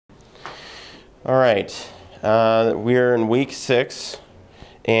All right, we're in week 6,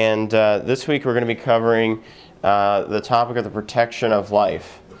 and this week we're going to be covering the topic of the protection of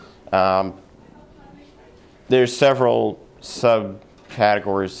life. There's several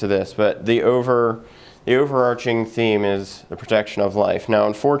subcategories to this, but the overarching theme is the protection of life. Now,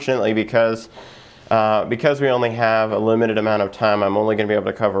 unfortunately, because we only have a limited amount of time, I'm only going to be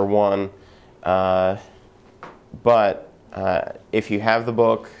able to cover one. But if you have the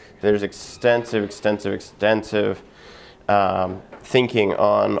book, there's extensive thinking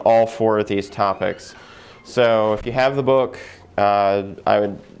on all 4 of these topics. So if you have the book, I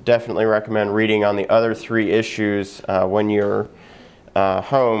would definitely recommend reading on the other 3 issues when you're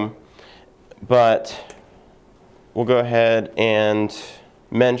home. But we'll go ahead and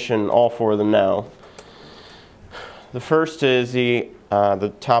mention all 4 of them now. The first is the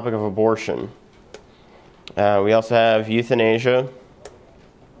topic of abortion. We also have euthanasia,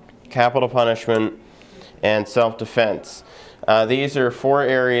 capital punishment, and self-defense. These are 4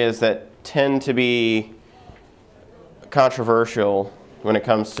 areas that tend to be controversial when it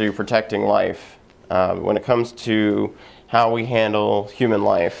comes to protecting life, when it comes to how we handle human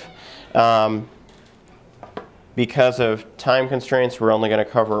life. Because of time constraints, we're only going to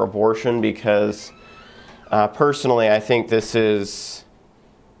cover abortion because personally I think this is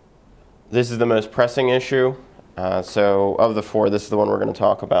the most pressing issue. So of the 4, this is the one we're going to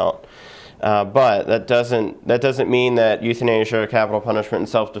talk about. But that doesn't mean that euthanasia, capital punishment, and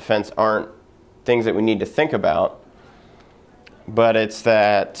self-defense aren't things that we need to think about. But it's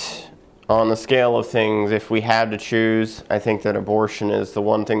that on the scale of things, if we had to choose, I think that abortion is the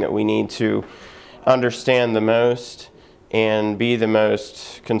one thing that we need to understand the most and be the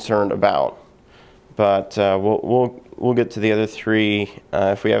most concerned about. But we'll get to the other 3.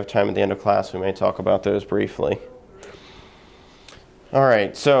 If we have time at the end of class, we may talk about those briefly. All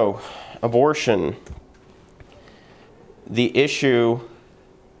right, so abortion. The issue,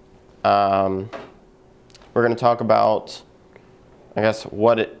 we're going to talk about, I guess,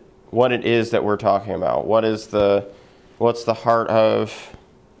 what it is that we're talking about. What's the heart of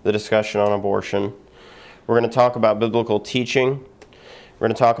the discussion on abortion? We're going to talk about biblical teaching. We're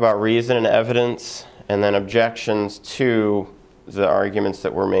going to talk about reason and evidence, and then objections to the arguments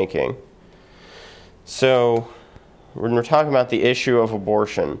that we're making. So when we're talking about the issue of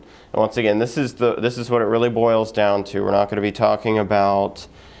abortion, and once again, this is what it really boils down to. We're not going to be talking about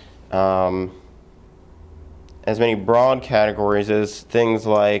as many broad categories as things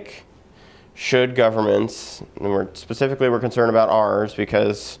like should governments, and we're concerned about ours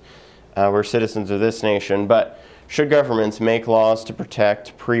because we're citizens of this nation, but should governments make laws to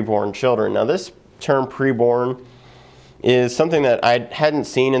protect preborn children? Now, this term preborn is something that I hadn't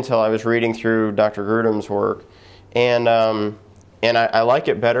seen until I was reading through Dr. Grudem's work, and I like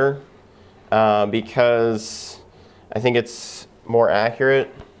it better because I think it's more accurate,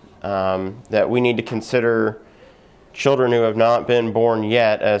 that we need to consider children who have not been born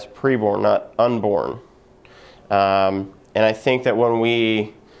yet as preborn, not unborn. And I think that when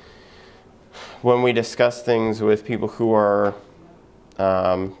we discuss things with people who are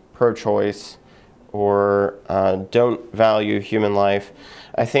pro-choice or don't value human life,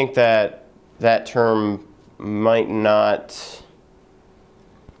 I think that that term might not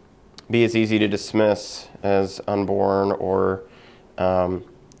be as easy to dismiss as unborn or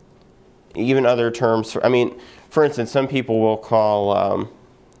even other terms. I mean, for instance, some people will call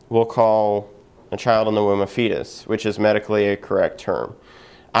a child in the womb a fetus, which is medically a correct term.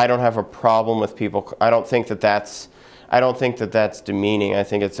 I don't have a problem with people. I don't think that that's demeaning. I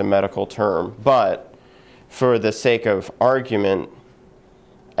think it's a medical term. But for the sake of argument,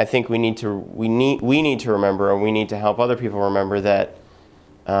 I think we need to remember, and we need to help other people remember that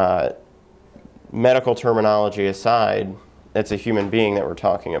medical terminology aside, it's a human being that we're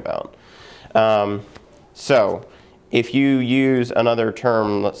talking about. So if you use another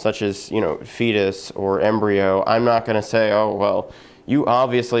term such as, fetus or embryo, I'm not going to say, oh, well, you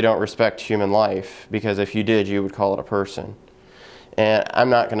obviously don't respect human life, because if you did, you would call it a person. And I'm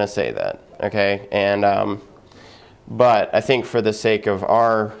not going to say that, okay? And but I think for the sake of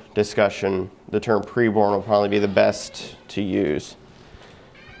our discussion, the term preborn will probably be the best to use.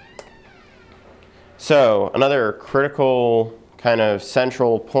 So another critical kind of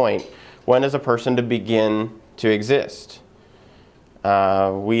central point: when is a person to begin to exist?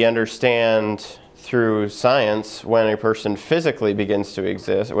 We understand through science when a person physically begins to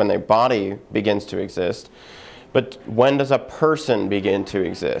exist, when their body begins to exist, but when does a person begin to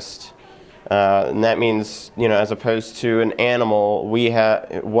exist? And that means, as opposed to an animal, we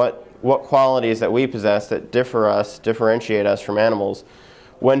have what qualities that we possess that differentiate us from animals.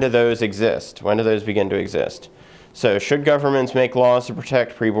 when do those exist? When do those begin to exist? So should governments make laws to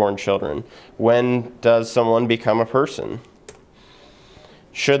protect preborn children? When does someone become a person?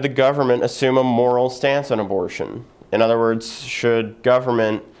 Should the government assume a moral stance on abortion? In other words, should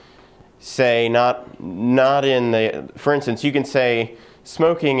government say not in the, for instance, you can say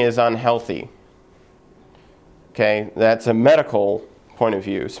smoking is unhealthy. Okay, that's a medical point of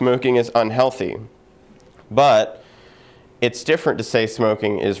view. Smoking is unhealthy. But it's different to say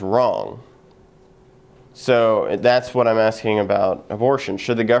smoking is wrong. So that's what I'm asking about abortion.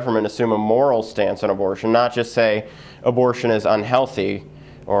 Should the government assume a moral stance on abortion, not just say abortion is unhealthy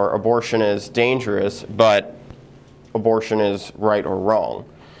or abortion is dangerous, but abortion is right or wrong?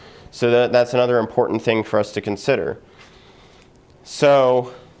 So that's another important thing for us to consider.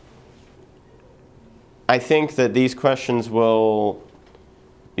 So I think that these questions will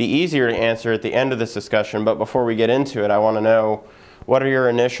be easier to answer at the end of this discussion, but before we get into it, I want to know, what are your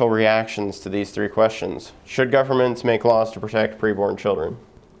initial reactions to these three questions? Should governments make laws to protect preborn children?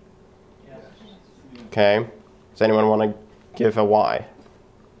 Yes. Okay. Does anyone want to give a why?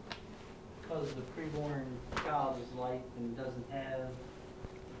 Because the preborn child is life and doesn't have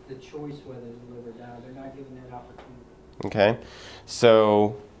the choice whether to live or die. They're not given that opportunity. Okay.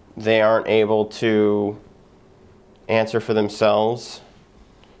 So they aren't able to answer for themselves.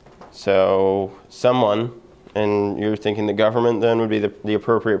 So someone, and you're thinking the government then would be the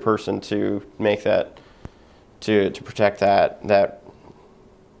appropriate person to make that, to protect that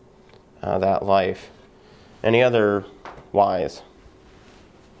life. Any other whys?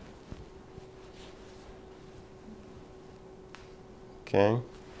 Okay.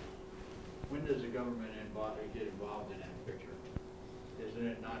 When does the government get involved in that picture? Isn't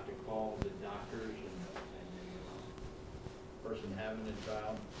it not to call the doctors and the person having the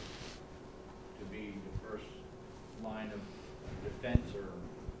child to be the first line of defense or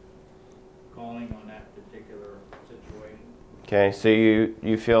calling on that particular situation? Okay, so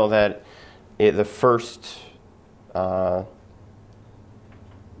you feel that the first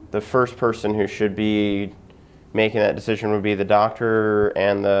person who should be making that decision would be the doctor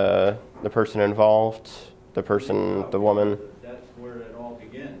and the person involved, the woman. That's where it all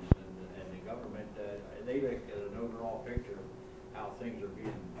begins, and the government, they look at an overall picture of how things are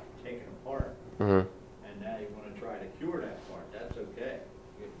being taken apart, Mm-hmm. and now you want to try to cure that part. That's okay.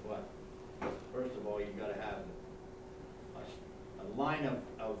 But first of all, you've got to have a line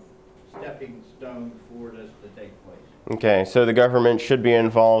of stepping stones for this to take place. Okay, so the government should be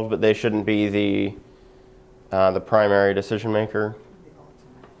involved, but they shouldn't be the primary decision maker.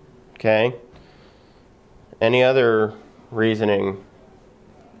 Okay. Any other reasoning?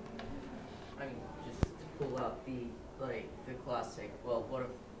 I mean, just to pull out the classic. Well, what if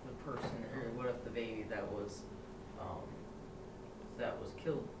the person, or what if the baby that was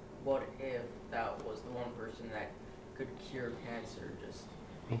killed? What if that was the one person that could cure cancer? Just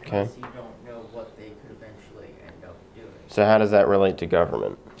because you don't know what they could eventually end up doing. So how does that relate to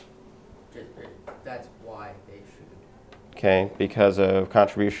government? That's why they should. Okay, because of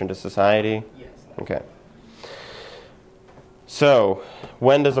contribution to society? Yes. Okay. So,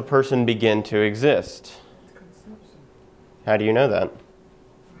 when does a person begin to exist? Conception. How do you know that? Okay,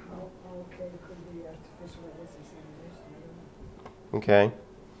 it could be artificial insemination. Okay.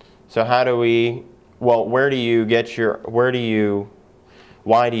 So how do we, well, why do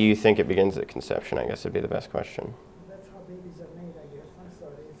you think it begins at conception, I guess would be the best question. That's how babies are made, I guess. I'm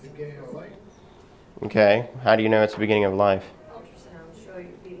sorry. Beginning of life. Okay. How do you know it's the beginning of life? Ultrasound, show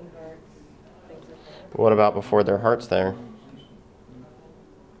your beating hearts, things like that. What about before their heart's there?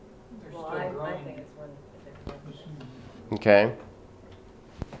 Well, I think it's when if they're born. Okay.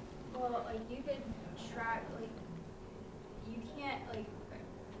 Well, like you could track, like you can't like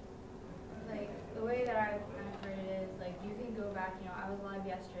the way that I've heard it is like you can go back. You know, I was alive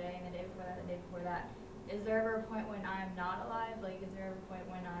yesterday, and the day before that, the day before that. Is there ever a point when I'm not alive? Like, is there ever a point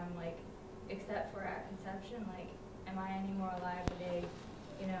when I'm like, except for at conception, like, am I any more alive the day,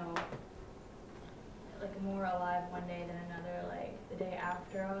 you know, like more alive one day than another, like the day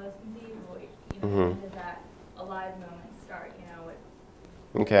after I was conceived? Or, you know, when does that alive moment start? You know,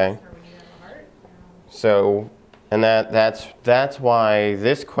 Okay. or when you have a heart. You know? So, and that's why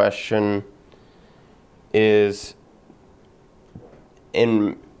this question is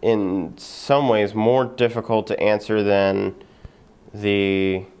in some ways more difficult to answer than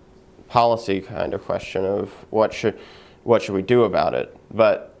the policy kind of question of what should we do about it.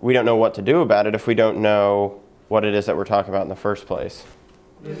 But we don't know what to do about it if we don't know what it is that we're talking about in the first place.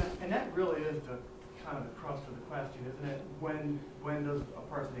 And that really is the kind of the crux of the question, isn't it? When does a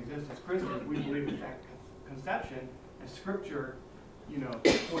person exist? As Christians, we believe in that conception, and Scripture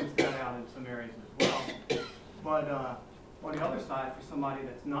points that out in some areas as well. But on the other side, for somebody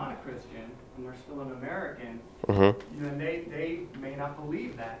that's not a Christian and they're still an American, they may not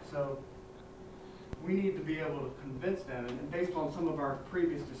believe that. So we need to be able to convince them. And based on some of our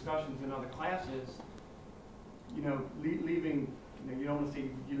previous discussions in other classes, leaving, you don't want to say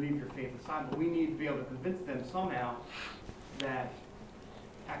you leave your faith aside, but we need to be able to convince them somehow that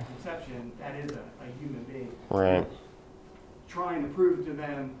at conception, that is a human being. Right. Trying to prove to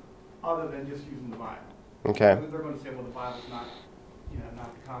them other than just using the Bible. Okay. They're going to say, well, the Bible's not,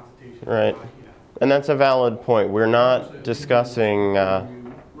 not the Constitution. Right. Not, And that's a valid point. We're not discussing.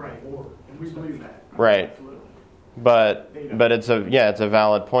 Right. And we believe that. Right. Absolutely. But it's a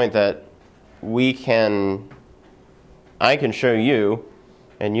valid point that I can show you,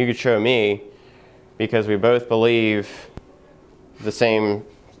 and you could show me, because we both believe the same.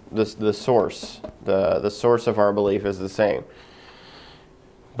 The source, the source of our belief is the same.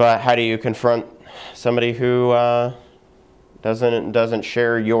 But how do you confront somebody who doesn't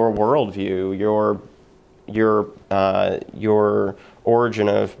share your worldview, your origin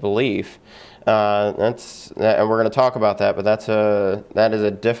of belief? And we're going to talk about that. But that is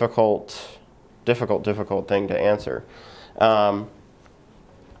a difficult thing to answer.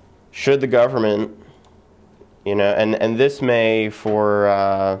 Should the government, and this may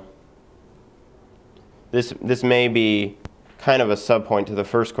this may be kind of a subpoint to the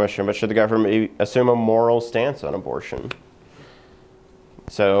first question, but should the government assume a moral stance on abortion?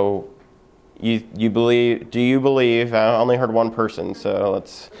 So, do you believe, I only heard one person, so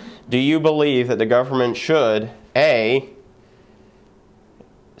do you believe that the government should, A,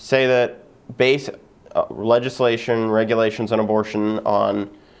 say that base legislation, regulations on abortion on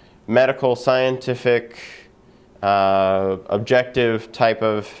medical, scientific, objective type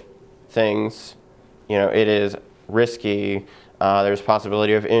of things, it is risky, there's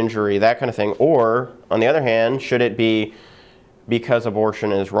possibility of injury, that kind of thing. Or, on the other hand, should it be because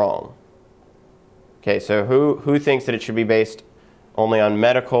abortion is wrong? Okay, so who thinks that it should be based only on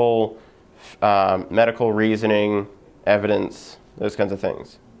medical reasoning, evidence, those kinds of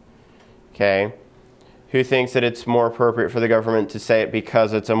things? Okay, who thinks that it's more appropriate for the government to say it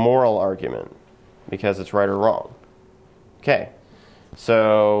because it's a moral argument, because it's right or wrong? Okay,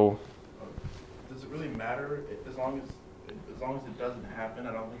 so does it really matter as long as it doesn't happen?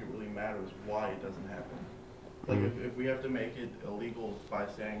 I don't think it really matters why it doesn't happen. Like if we have to make it illegal by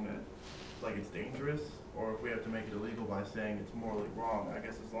saying that it's dangerous, or if we have to make it illegal by saying it's morally wrong, I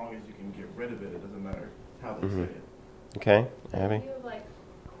guess as long as you can get rid of it, it doesn't matter how they say it. Okay, Abby? If you have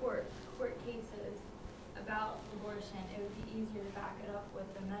court cases about abortion, it would be easier to back it up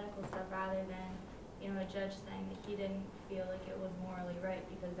with the medical stuff rather than a judge saying that he didn't feel like it was morally right,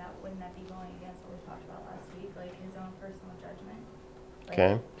 because wouldn't that be going against what we talked about last week, like his own personal judgment?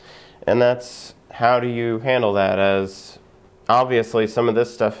 Okay, and that's, how do you handle that? As obviously some of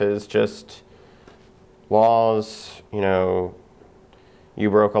this stuff is just laws, you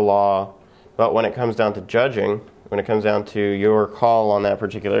broke a law, but when it comes down to judging, when it comes down to your call on that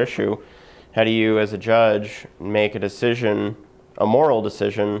particular issue, how do you as a judge make a decision, a moral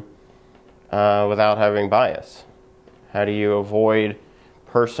decision, without having bias? How do you avoid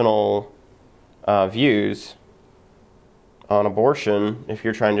personal views on abortion if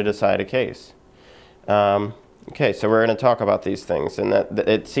you're trying to decide a case? Okay, so we're going to talk about these things, and that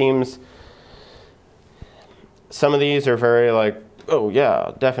it seems some of these are very oh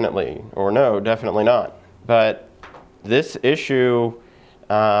yeah, definitely, or no, definitely not. But this issue,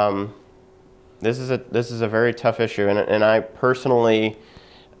 this is a very tough issue, and I personally,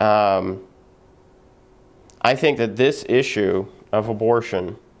 I think that this issue of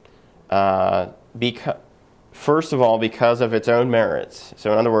abortion, first of all, because of its own merits.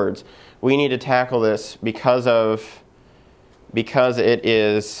 So in other words, we need to tackle this because it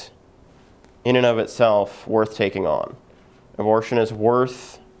is in and of itself worth taking on. Abortion is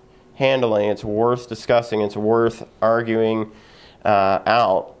worth handling, it's worth discussing, it's worth arguing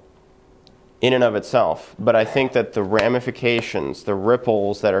out in and of itself. But I think that the ramifications, the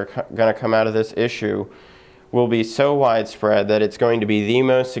ripples that are going to come out of this issue will be so widespread that it's going to be the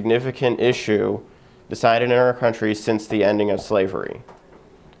most significant issue decided in our country since the ending of slavery.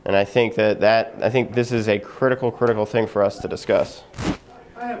 And I think I think this is a critical thing for us to discuss.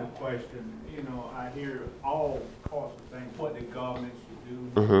 I have a question. I hear all sorts of things, what the government should do,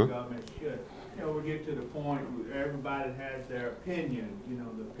 what the government should. We get to the point where everybody has their opinion.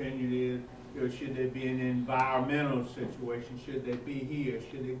 The opinion is, should there be an environmental situation? Should they be here?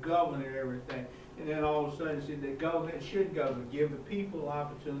 Should they govern everything? And then all of a sudden, the government should govern, give the people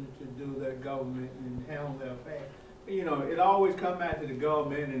opportunity to do their government and handle their affairs. you know, it always come back to the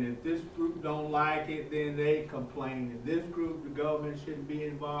government, and if this group don't like it, then they complain. If this group, the government shouldn't be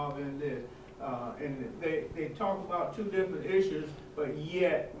involved in this. And they talk about two different issues, but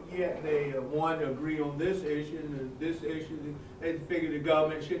yet they want to agree on this issue, and this issue, they figure the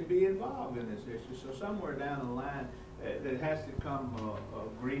government shouldn't be involved in this issue. So somewhere down the line, there has to come an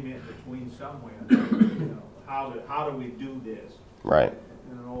agreement between somewhere. You know, how do we do this? Right.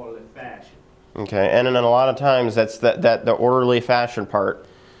 In an orderly fashion. Okay, and in a lot of times that's that the orderly fashion part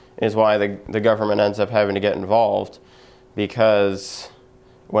is why the government ends up having to get involved, because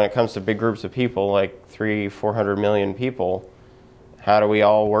when it comes to big groups of people, like 300-400 million people, how do we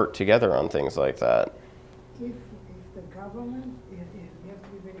all work together on things like that? If the government, you have to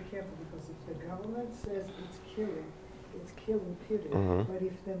be very careful, because if the government says it's killing period. Mm-hmm. But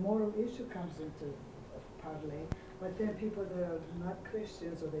if the moral issue comes into parlay, but then people that are not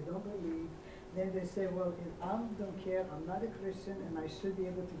Christians or they don't believe, then they say, well, if I don't care, I'm not a Christian, and I should be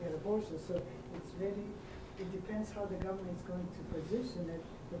able to get abortion. So it depends how the government is going to position it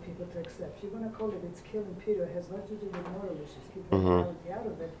for people to accept. If you're going to call it it's killing period, it has nothing to do with moral issues. Keep morality out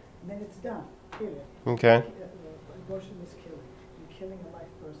of it, and then it's done, period. Okay. Abortion is killing. You're killing a live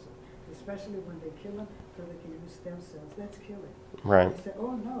person, especially when they kill them so they can use stem cells. That's killing. Right. They say,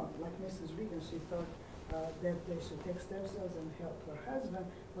 oh no, like Mrs. Reagan, she thought that they should take stem cells and help her husband,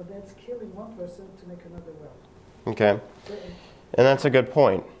 but that's killing one person to make another well. Okay. And that's a good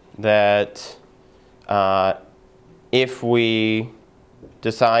point, that if we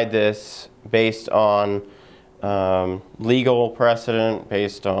decide this based on legal precedent,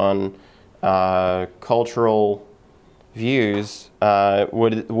 based on cultural views,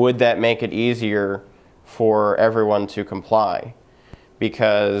 would that make it easier for everyone to comply?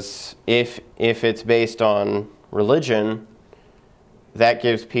 Because if it's based on religion, that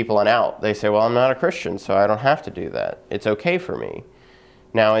gives people an out. They say, well, I'm not a Christian, so I don't have to do that. It's okay for me.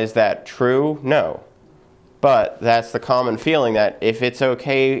 Now, is that true? No. But that's the common feeling, that if it's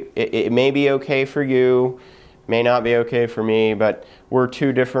okay, it may be okay for you, may not be okay for me, but we're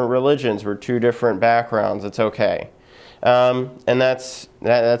two different religions, we're two different backgrounds, it's okay. And that's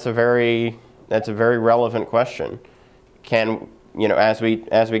a very relevant question. You know, as we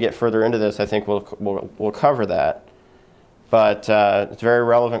get further into this, I think we'll cover that. But it's a very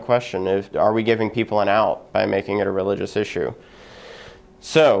relevant question. Are we giving people an out by making it a religious issue?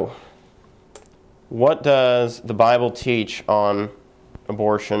 So, what does the Bible teach on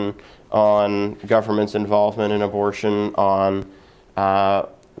abortion, on government's involvement in abortion, on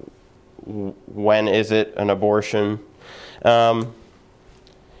when is it an abortion? The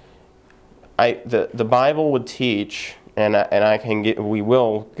Bible would teach, and we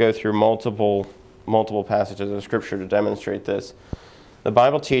will go through multiple passages of Scripture to demonstrate this. The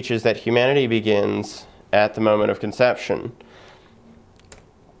Bible teaches that humanity begins at the moment of conception.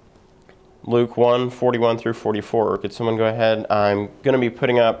 Luke 1:41 through 44. Could someone go ahead? I'm going to be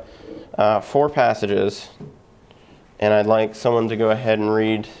putting up 4 passages, and I'd like someone to go ahead and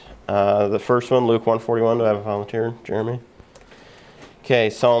read the first one, Luke 1:41. Do I have a volunteer? Jeremy?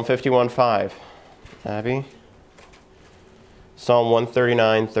 Okay, Psalm 51:5. Abby? Psalm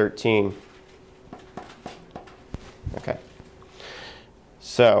 139:13. Okay.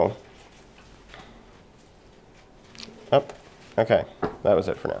 So, okay, that was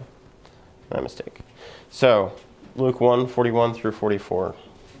it for now. My mistake. So, Luke 1:41 through 44.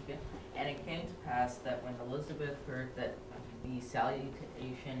 Okay. And it came to pass that when Elizabeth heard that the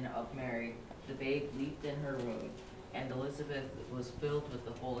salutation of Mary, the babe leaped in her womb, and Elizabeth was filled with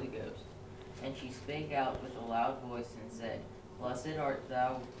the Holy Ghost. And she spake out with a loud voice and said, Blessed art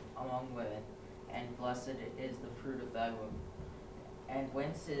thou among women, and blessed is the fruit of thy womb. And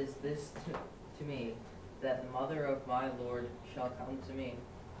whence is this to me, that the mother of my Lord shall come to me?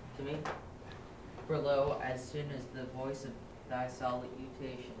 For lo, as soon as the voice of thy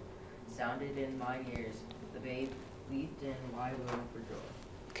salutation sounded in mine ears, the babe leaped in my womb for joy.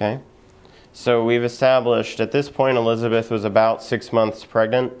 Okay. So we've established at this point Elizabeth was about 6 months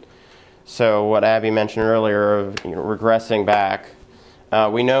pregnant. So what Abby mentioned earlier of regressing back,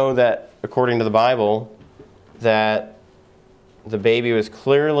 we know that according to the Bible that the baby was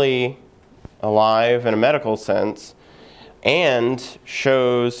clearly alive in a medical sense and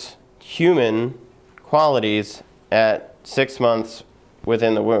shows human qualities at 6 months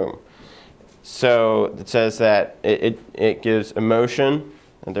within the womb. So it says that it gives emotion,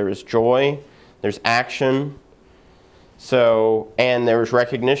 and there is joy, there's action, so, and there was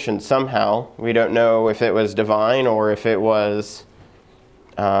recognition somehow. We don't know if it was divine or if it was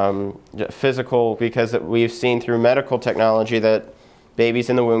physical, because we've seen through medical technology that babies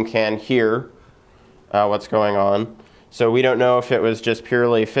in the womb can hear what's going on. So we don't know if it was just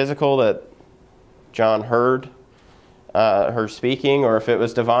purely physical that John heard her speaking, or if it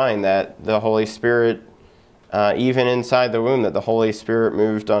was divine, that the Holy Spirit, even inside the womb, that the Holy Spirit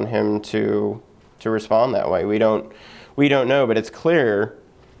moved on him to respond that way. We don't know, but it's clear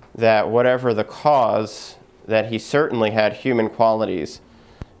that whatever the cause, that he certainly had human qualities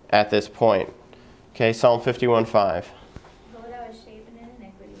at this point. Okay, Psalm 51:5. Lord, I was shapen in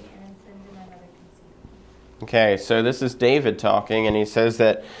iniquity, and in sin did my mother conceive me. Okay, so this is David talking, and he says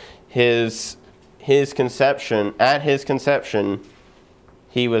that his conception, at his conception,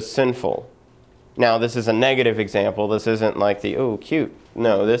 he was sinful. Now, this is a negative example. This isn't like the, oh, cute.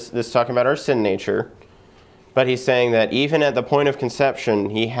 No, this is talking about our sin nature. But he's saying that even at the point of conception,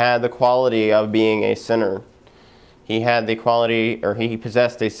 he had the quality of being a sinner. He had the quality, or he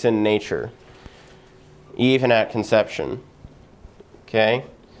possessed a sin nature, even at conception. Okay?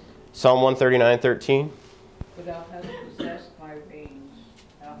 Psalm 139:13. For thou hast possessed my veins,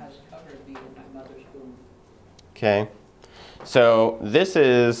 thou hast covered me in my mother's womb. Okay? So this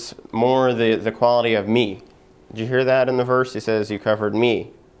is more the quality of me. Did you hear that in the verse? He says, you covered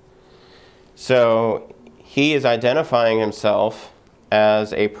me. So he is identifying himself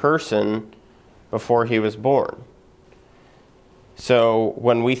as a person before he was born. So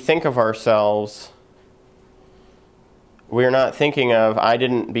when we think of ourselves, we're not thinking of, I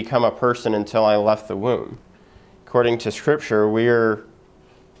didn't become a person until I left the womb. According to Scripture, we're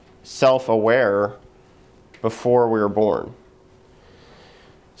self-aware before we were born.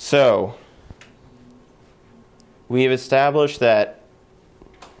 So, we have established that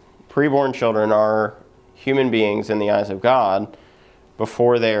preborn children are human beings in the eyes of God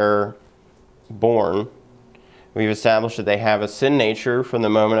before they're born. We've established that they have a sin nature from the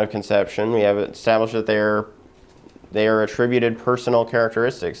moment of conception. We have established that they are attributed personal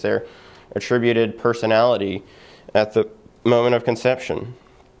characteristics. They're attributed personality at the moment of conception.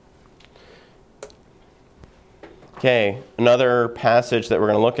 Okay, another passage that we're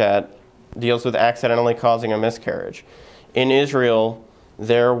going to look at deals with accidentally causing a miscarriage. In Israel,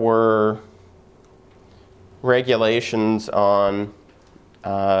 there were regulations on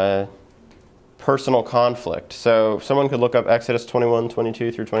personal conflict. So someone could look up Exodus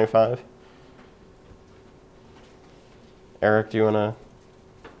 21:22 through 25. Eric, do you want to?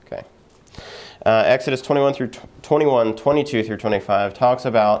 Okay. Exodus 22 through 25 talks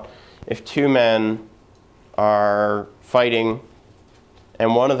about if two men are fighting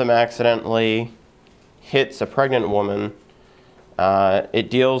and one of them accidentally hits a pregnant woman,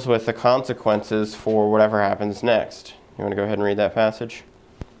 it deals with the consequences for whatever happens next. You want to go ahead and read that passage?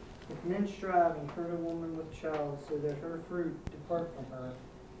 If men strive and hurt a woman with child, so that her fruit depart from her,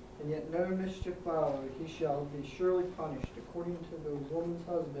 and yet no mischief follow, he shall be surely punished, according to the woman's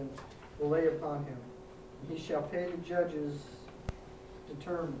husband will lay upon him. And he shall pay the judges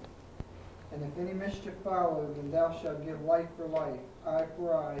determined. And if any mischief follow, then thou shalt give life for life, eye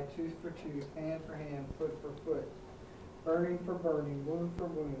for eye, tooth for tooth, hand for hand, foot for foot, burning for burning, wound for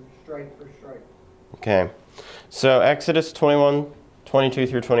wound, strike for strike. Okay. So Exodus 21:22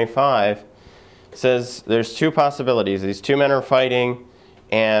 through 25 says there's two possibilities. These two men are fighting,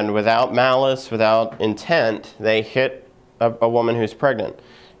 and without malice, without intent, they hit a woman who's pregnant,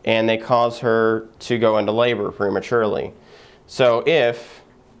 and they cause her to go into labor prematurely. So if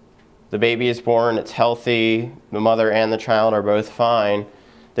the baby is born, it's healthy, the mother and the child are both fine,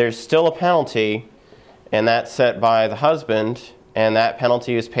 there's still a penalty, and that's set by the husband, and that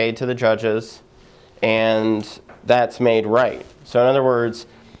penalty is paid to the judges, and that's made right. So in other words,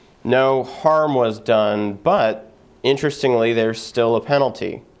 no harm was done, but interestingly, there's still a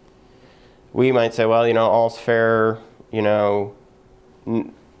penalty. We might say, well, all's fair,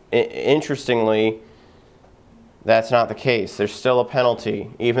 Interestingly, that's not the case. There's still a penalty,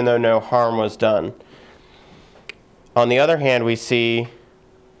 even though no harm was done. On the other hand, we see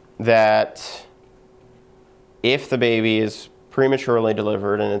that if the baby is prematurely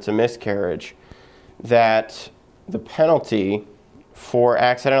delivered and it's a miscarriage, that the penalty for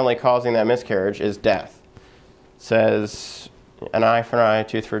accidentally causing that miscarriage is death. It says an eye for an eye,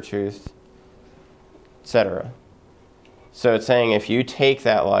 tooth for a tooth, etc. So it's saying if you take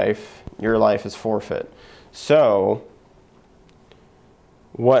that life, your life is forfeit. So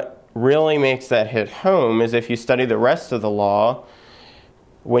what really makes that hit home is if you study the rest of the law,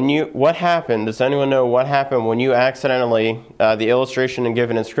 what happened, does anyone know what happened when you accidentally, the illustration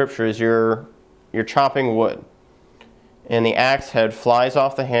given in Scripture is you're chopping wood, and the axe head flies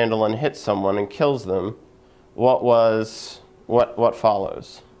off the handle and hits someone and kills them. What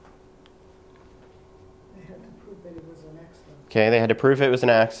follows? They had to prove that it was an accident. Okay, they had to prove it was an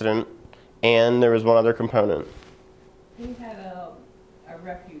accident, and there was one other component. He had a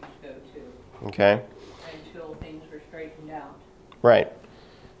refuge to go to Okay? until things were straightened out. Right.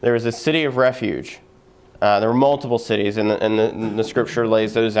 There was a city of refuge. There were multiple cities, and the scripture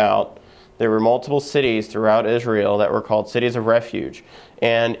lays those out. There were multiple cities throughout Israel that were called cities of refuge.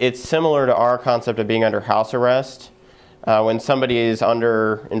 And it's similar to our concept of being under house arrest. When somebody is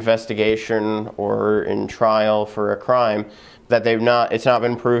under investigation or in trial for a crime that it's not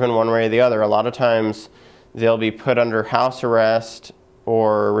been proven one way or the other, a lot of times they'll be put under house arrest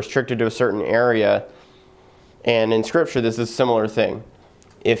or restricted to a certain area. And in Scripture, this is a similar thing.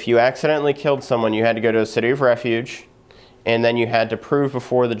 If you accidentally killed someone, you had to go to a city of refuge, and then you had to prove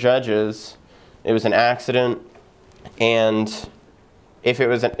before the judges it was an accident. And if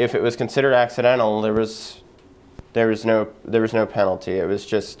it was considered accidental, there was no penalty.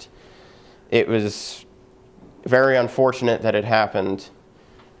 It was very unfortunate that it happened,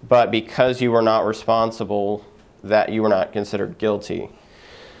 but because you were not responsible, that you were not considered guilty.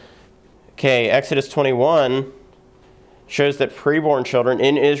 Okay, Exodus 21 shows that preborn children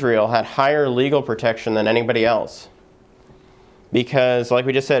in Israel had higher legal protection than anybody else. Because, like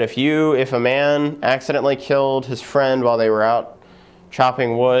we just said, if a man accidentally killed his friend while they were out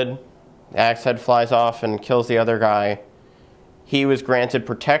chopping wood, the axe head flies off and kills the other guy, he was granted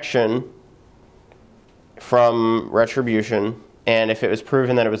protection from retribution, and if it was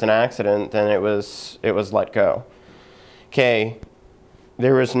proven that it was an accident, then it was let go. Okay,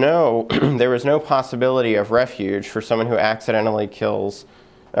 there was no possibility of refuge for someone who accidentally kills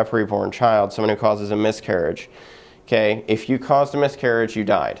a preborn child, someone who causes a miscarriage. Okay, if you caused a miscarriage, you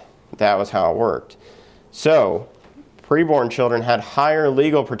died. That was how it worked. So, preborn children had higher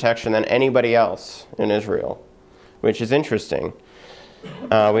legal protection than anybody else in Israel, which is interesting.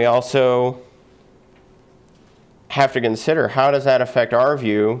 We also have to consider, how does that affect our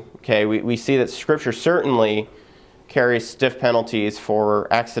view? Okay, we see that Scripture certainly carries stiff penalties for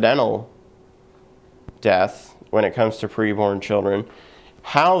accidental death when it comes to preborn children.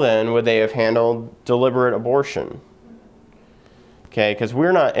 How then would they have handled deliberate abortion? Okay, because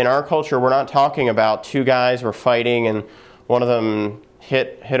in our culture, we're not talking about two guys were fighting and one of them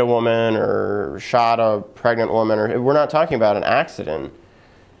hit a woman or shot a pregnant woman. We're not talking about an accident.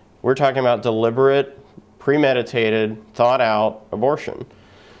 We're talking about deliberate, premeditated, thought-out abortion.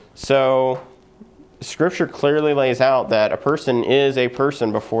 So, Scripture clearly lays out that a person is a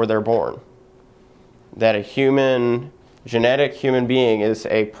person before they're born. That a genetic human being is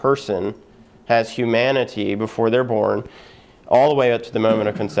a person, has humanity before they're born, all the way up to the moment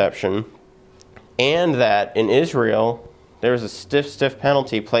of conception. And that in Israel, there's a stiff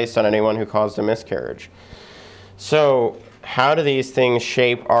penalty placed on anyone who caused a miscarriage. So, how do these things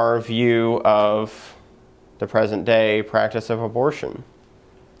shape our view of the present day practice of abortion?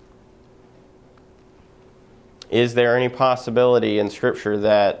 Is there any possibility in Scripture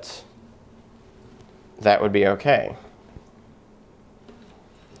that would be okay?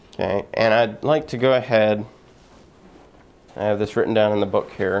 Okay, and I'd like to go ahead. I have this written down in the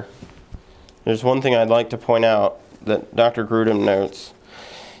book here. There's one thing I'd like to point out that Dr. Grudem notes.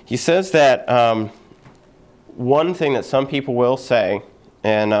 He says that one thing that some people will say,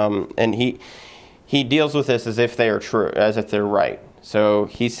 and he deals with this as if they are true, as if they're right. So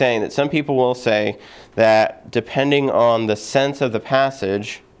he's saying that some people will say that depending on the sense of the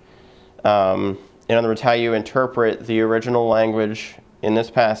passage, in other words, how you interpret the original language in this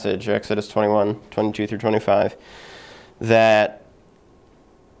passage, Exodus 21, 22 through 25, that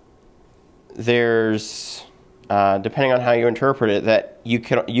there's, depending on how you interpret it, that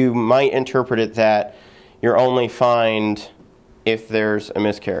you might interpret it that you're only fined if there's a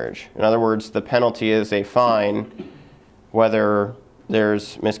miscarriage. In other words, the penalty is a fine whether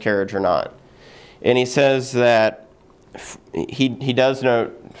there's miscarriage or not. And he says that he does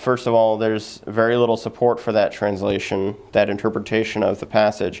note, first of all, there's very little support for that translation, that interpretation of the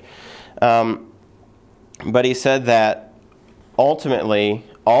passage. But he said that ultimately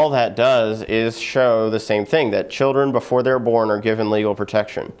all that does is show the same thing, that children before they're born are given legal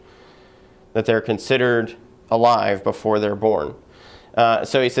protection, that they're considered alive before they're born.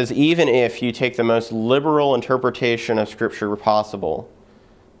 So he says, even if you take the most liberal interpretation of Scripture possible,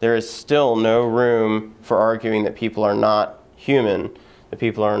 there is still no room for arguing that people are not human, that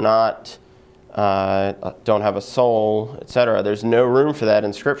people are not, don't have a soul, etc. There's no room for that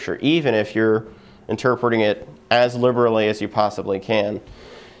in Scripture, even if you're interpreting it as liberally as you possibly can.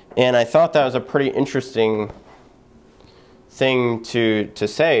 And I thought that was a pretty interesting thing to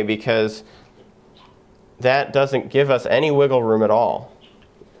say, because that doesn't give us any wiggle room at all.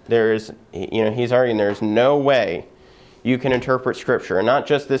 He's arguing there's no way you can interpret Scripture. And not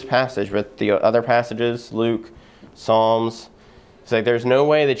just this passage, but the other passages, Luke, Psalms. It's like there's no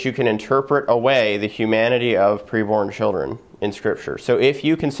way that you can interpret away the humanity of preborn children in Scripture. So if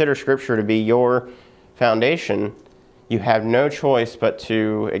you consider Scripture to be your foundation, you have no choice but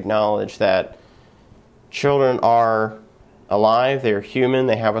to acknowledge that children are alive, they're human,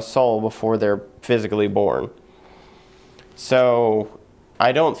 they have a soul before they're physically born. So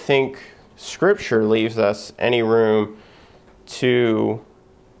I don't think Scripture leaves us any room to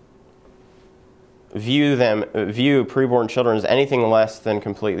view preborn children as anything less than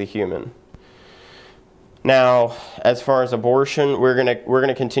completely human. Now, as far as abortion, we're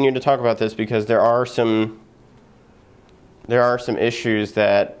gonna continue to talk about this because there are some issues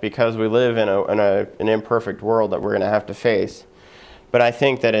that, because we live in an imperfect world, that we're going to have to face. But I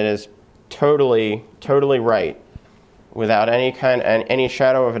think that it is totally right, without any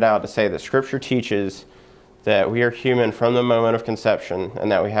shadow of a doubt, to say that Scripture teaches that we are human from the moment of conception and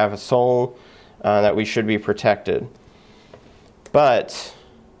that we have a soul, that we should be protected. But,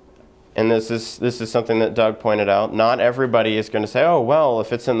 and this is something that Doug pointed out, not everybody is going to say, oh, well,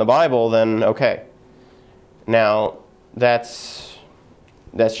 if it's in the Bible, then okay. Now, that's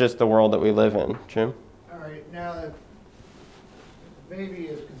just the world that we live in. Jim? All right, now that the baby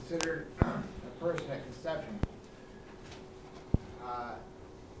is considered a person at conception,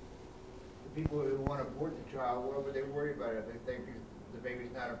 the people who want to abort the child, what would they worry about if they think the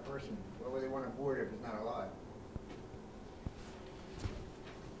baby's not a person? What would they want to abort if it's not alive?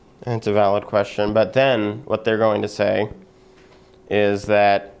 It's a valid question, but then what they're going to say is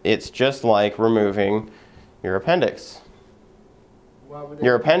that it's just like removing your appendix.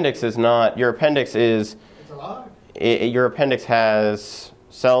 Your appendix is not, your appendix is, it's alive. Your appendix has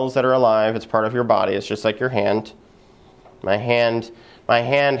cells that are alive. It's part of your body. It's just like your hand. My hand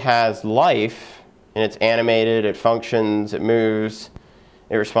has life, and it's animated, it functions, it moves,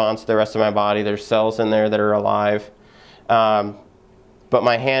 it responds to the rest of my body. There's cells in there that are alive. But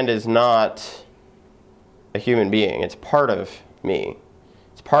my hand is not a human being. It's part of me.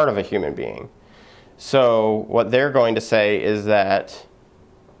 It's part of a human being. So what they're going to say is that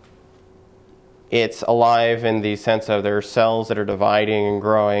it's alive in the sense of there are cells that are dividing and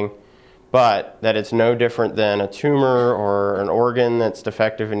growing, but that it's no different than a tumor or an organ that's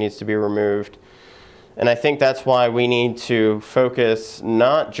defective and needs to be removed. And I think that's why we need to focus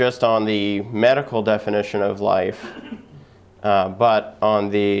not just on the medical definition of life, but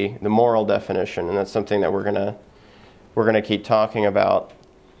on the moral definition, and that's something that we're gonna keep talking about.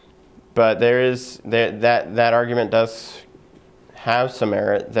 But that argument does have some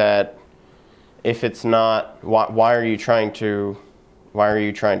merit, that if it's not, why are you trying to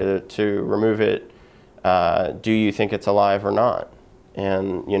remove it? Do you think it's alive or not?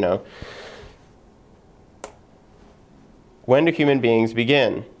 And when do human beings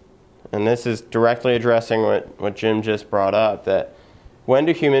begin? And this is directly addressing what Jim just brought up, that when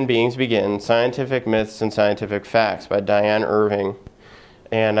do human beings begin? Scientific Myths and Scientific Facts by Diane Irving.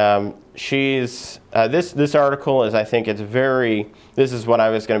 And this article is, I think it's this is what I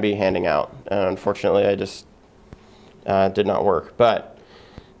was going to be handing out. Unfortunately, I just did not work. But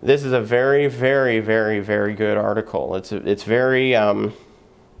this is a very, very, very, very good article. It's very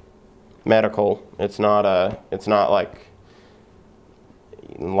medical. It's not like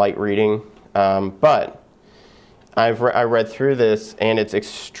light reading. But I read through this, and it's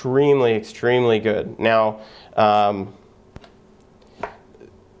extremely, extremely good. Now,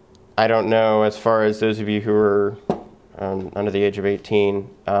 I don't know, as far as those of you who are under the age of 18,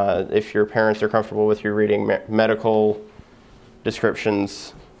 if your parents are comfortable with you reading medical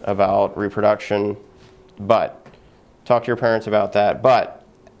descriptions about reproduction, but talk to your parents about that. But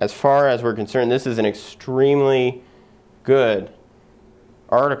as far as we're concerned, this is an extremely good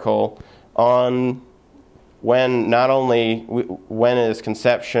article on not only when is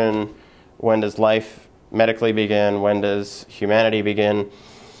conception, when does life medically begin, when does humanity begin.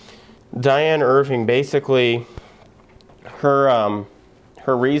 Diane Irving, basically, her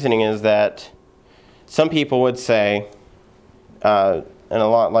reasoning is that some people would say, and a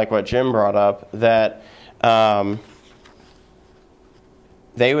lot like what Jim brought up, that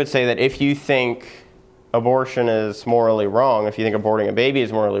they would say that if you think abortion is morally wrong, if you think aborting a baby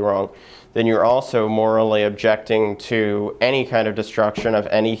is morally wrong, then you're also morally objecting to any kind of destruction of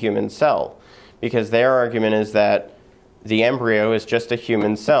any human cell. Because their argument is that the embryo is just a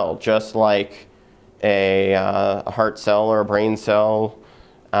human cell, just like a heart cell or a brain cell.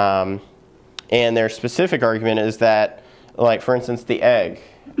 And their specific argument is that, like, for instance, the egg,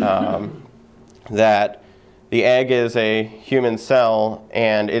 that the egg is a human cell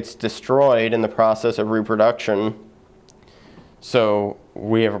and it's destroyed in the process of reproduction So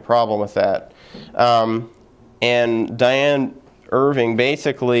we have a problem with that. And Diane Irving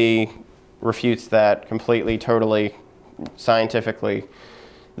basically refutes that completely, totally, scientifically,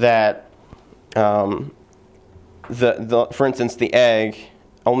 that for instance, the egg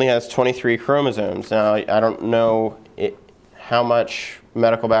only has 23 chromosomes. Now, I don't know how much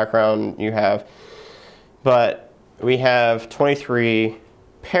medical background you have, but we have 23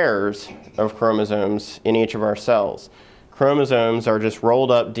 pairs of chromosomes in each of our cells. Chromosomes are just rolled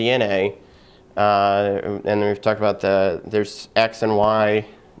up DNA, and we've talked about there's X and Y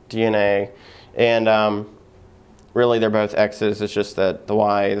DNA, and really they're both X's, it's just that the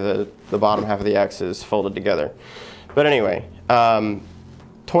Y, the bottom half of the X is folded together. But anyway,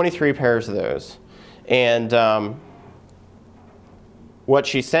 23 pairs of those. And what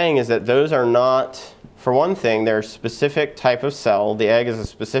she's saying is that those are not, for one thing, they're a specific type of cell. The egg is a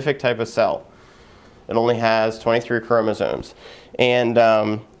specific type of cell. It only has 23 chromosomes. And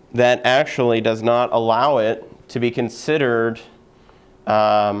that actually does not allow it to be considered,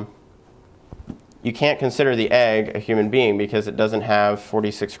 you can't consider the egg a human being because it doesn't have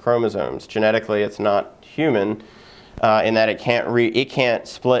 46 chromosomes. Genetically, it's not human in that it can't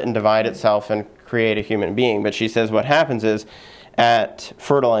split and divide itself and create a human being. But she says what happens is at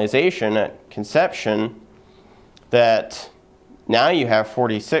fertilization, at conception, that now you have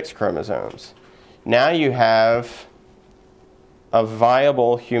 46 chromosomes. Now you have a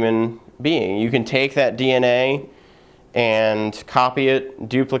viable human being. You can take that DNA and copy it,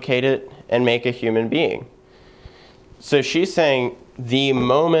 duplicate it, and make a human being. So she's saying the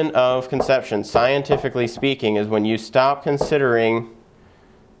moment of conception, scientifically speaking, is when you stop considering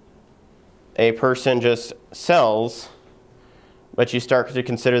a person just cells, but you start to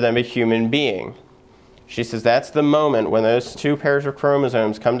consider them a human being. She says that's the moment when those two pairs of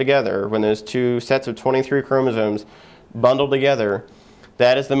chromosomes come together, when those two sets of 23 chromosomes bundle together.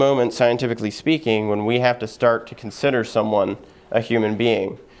 That is the moment, scientifically speaking, when we have to start to consider someone a human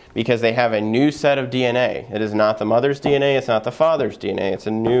being, because they have a new set of DNA. It is not the mother's DNA, it's not the father's DNA. It's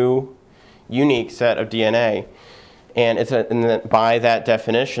a new, unique set of DNA. And by that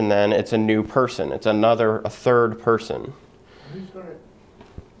definition, then, it's a new person. It's a third person.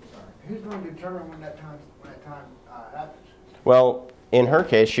 Who's going to determine when that time happens? Well, in her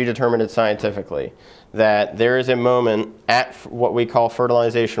case, she determined it scientifically, that there is a moment at what we call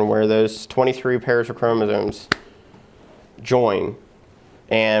fertilization where those 23 pairs of chromosomes join.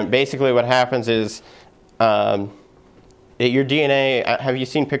 And basically what happens is your DNA, have you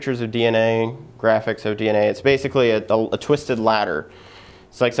seen pictures of DNA, graphics of DNA? It's basically a twisted ladder.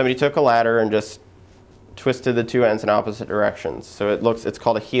 It's like somebody took a ladder and just twisted the two ends in opposite directions. So it's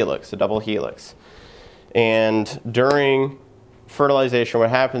called a helix, a double helix. And during fertilization, what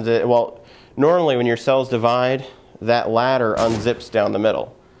happens is, well, normally when your cells divide, that ladder unzips down the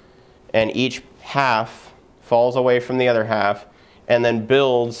middle. And each half falls away from the other half and then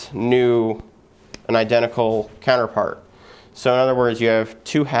builds an identical counterpart. So in other words, you have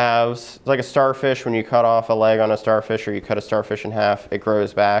two halves. It's like a starfish. When you cut off a leg on a starfish or you cut a starfish in half, it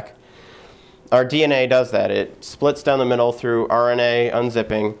grows back. Our DNA does that. It splits down the middle through RNA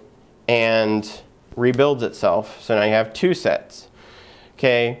unzipping and rebuilds itself. So now you have two sets.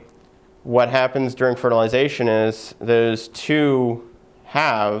 Okay, what happens during fertilization is those two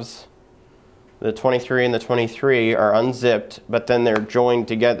halves, the 23 and the 23, are unzipped, but then they're joined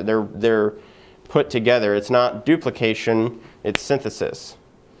together. They're put together. It's not duplication, it's synthesis.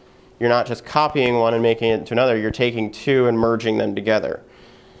 You're not just copying one and making it into another. You're taking two and merging them together.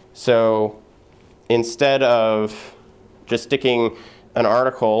 So instead of just sticking an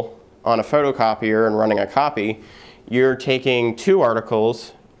article on a photocopier and running a copy, you're taking two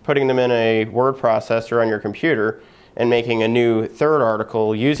articles, putting them in a word processor on your computer, and making a new third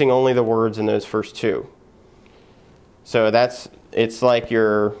article using only the words in those first two. So it's like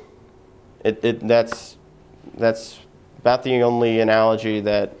that's about the only analogy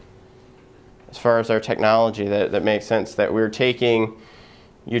that, as far as our technology, that makes sense, that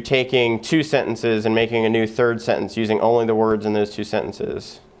you're taking two sentences and making a new third sentence using only the words in those two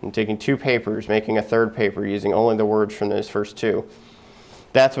sentences. And taking two papers, making a third paper using only the words from those first two.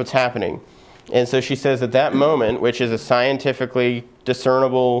 That's what's happening. And so she says at that moment, which is a scientifically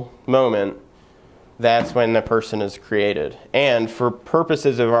discernible moment, that's when the person is created. And for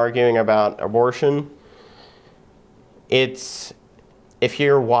purposes of arguing about abortion, if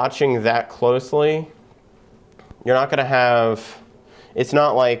you're watching that closely, you're not going to have, it's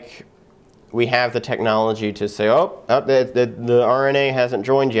not like we have the technology to say, the RNA hasn't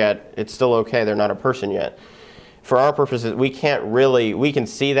joined yet, it's still okay, they're not a person yet. For our purposes, we can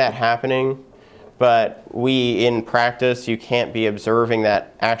see that happening, but in practice, you can't be observing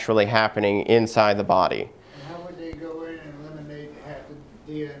that actually happening inside the body. And how would they go in and eliminate half the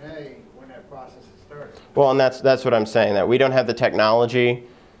DNA when that process is started? Well, and that's what I'm saying, that we don't have the technology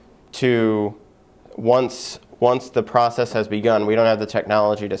to, once the process has begun, we don't have the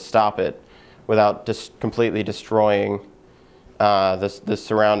technology to stop it without just completely destroying the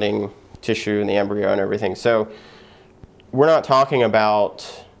surrounding tissue and the embryo and everything. So we're not talking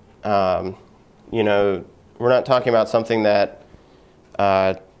about, you know, we're not talking about something that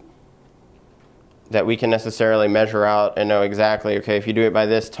that we can necessarily measure out and know exactly, okay, if you do it by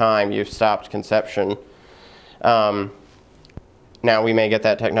this time, you've stopped conception. Now, we may get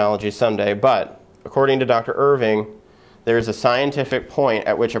that technology someday, but according to Dr. Irving, there's a scientific point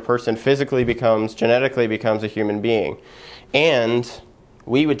at which a person genetically becomes a human being. And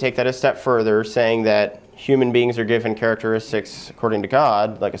we would take that a step further, saying that human beings are given characteristics according to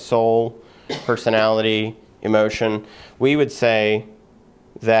God, like a soul, personality, emotion. We would say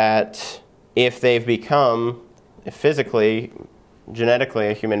that if they've become physically, genetically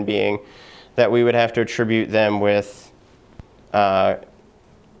a human being, that we would have to attribute them with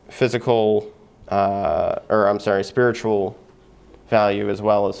spiritual value as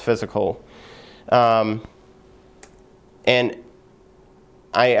well as physical. And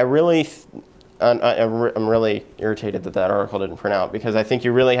I'm really irritated that article didn't print out, because I think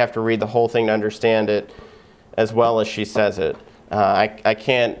you really have to read the whole thing to understand it as well as she says it. I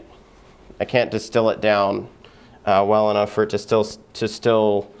can't distill it down well enough for it to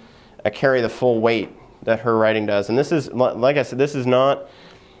still carry the full weight that her writing does. And this is, like I said, this is not,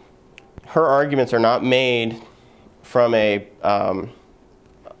 her arguments are not made from a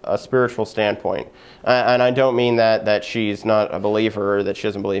spiritual standpoint. And I don't mean that she's not a believer or that she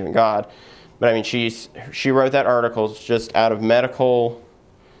doesn't believe in God, but I mean she wrote that article just out of medical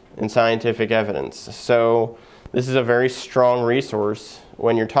and scientific evidence. So this is a very strong resource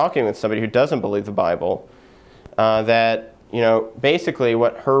when you're talking with somebody who doesn't believe the Bible, that, you know, basically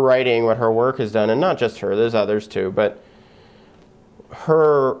what her writing, what her work has done, and not just her, there's others too, but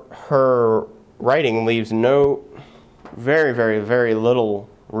her writing leaves very, very, very little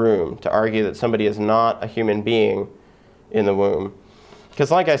room to argue that somebody is not a human being in the womb.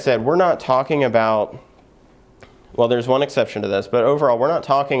 Because like I said, we're not talking about, well, there's one exception to this, but overall we're not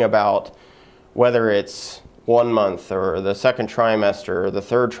talking about whether it's 1 month or the second trimester or the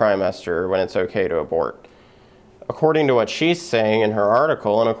third trimester when it's okay to abort. According to what she's saying in her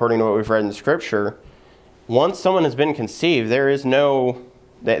article and according to what we've read in Scripture, once someone has been conceived, there is no,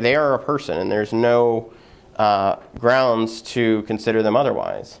 they are a person, and there's no grounds to consider them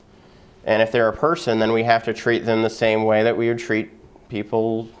otherwise. And if they're a person, then we have to treat them the same way that we would treat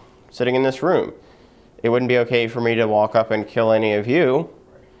people sitting in this room. It wouldn't be okay for me to walk up and kill any of you.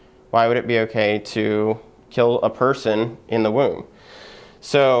 Why would it be okay to kill a person in the womb?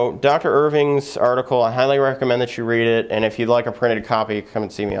 So Dr. Irving's article, I highly recommend that you read it, and if you'd like a printed copy, come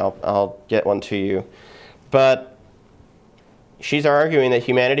and see me. I'll get one to you. But she's arguing that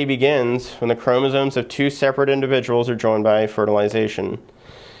humanity begins when the chromosomes of two separate individuals are joined by fertilization.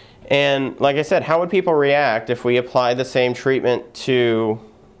 And like I said, how would people react if we apply the same treatment to,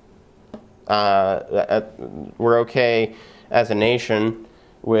 we're okay as a nation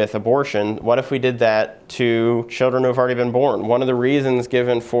with abortion? What if we did that to children who have already been born? One of the reasons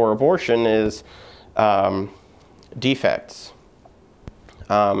given for abortion is defects.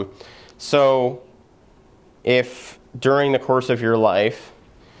 So if during the course of your life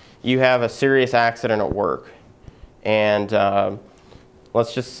you have a serious accident at work, and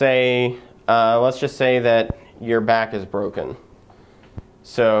let's just say that your back is broken,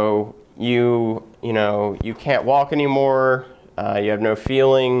 so you can't walk anymore. You have no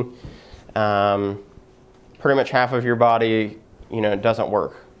feeling. Pretty much half of your body, doesn't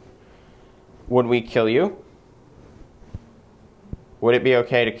work. Would we kill you? Would it be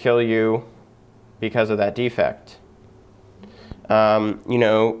okay to kill you because of that defect? Would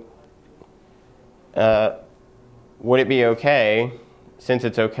it be okay, since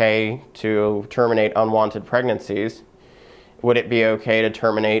it's okay to terminate unwanted pregnancies, would it be okay to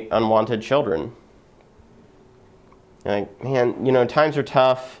terminate unwanted children? Like, man, times are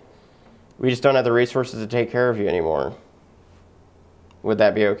tough. We just don't have the resources to take care of you anymore. Would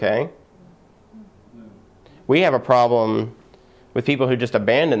that be okay? No. We have a problem with people who just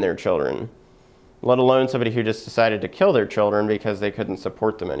abandon their children, let alone somebody who just decided to kill their children because they couldn't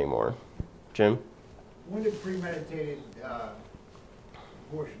support them anymore. Jim? When did premeditated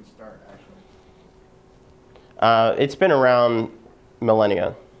abortion start, actually? It's been around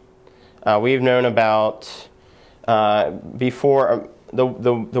millennia. We've known about before,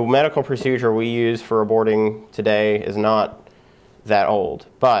 the medical procedure we use for aborting today is not that old,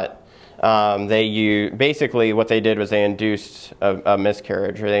 but basically what they did was they induced a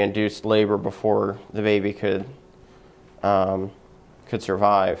miscarriage, or they induced labor before the baby could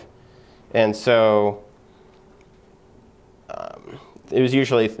survive. And so it was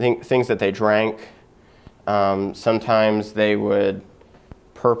usually things that they drank. Sometimes they would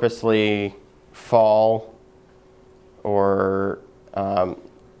purposely fall, or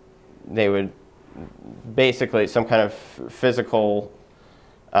they would basically some kind of physical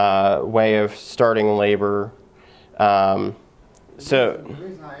way of starting labor. The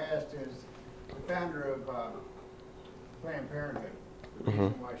reason I asked is the founder of Planned Parenthood, the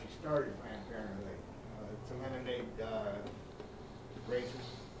reason why she started Planned Parenthood, to eliminate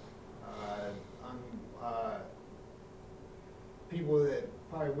racists, people that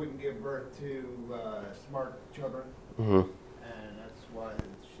probably wouldn't give birth to smart children, and that's why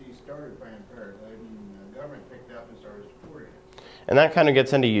she started Planned Parenthood, and the government picked up and started supporting it. And that kind of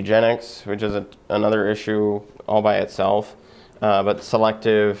gets into eugenics, which is another issue all by itself, but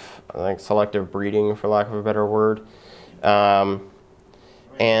selective breeding, for lack of a better word. They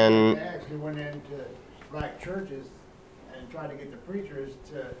actually went into black churches and tried to get the preachers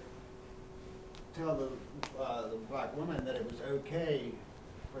to tell the black woman that it was okay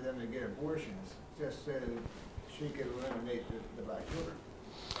for them to get abortions, just so she could eliminate the black children.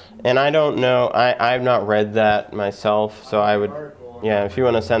 And I don't know, I've not read that myself, so I would, yeah, if you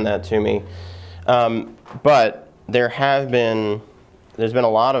want to send that to me. But there's been a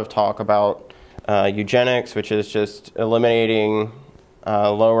lot of talk about eugenics, which is just eliminating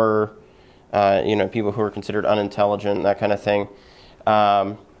lower, people who are considered unintelligent, that kind of thing.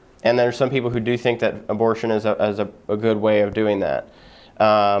 And there's some people who do think that abortion is a good way of doing that.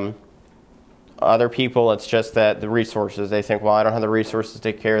 Other people, it's just that the resources, they think, well, I don't have the resources to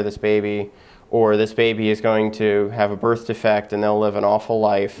take care of this baby, or this baby is going to have a birth defect and they'll live an awful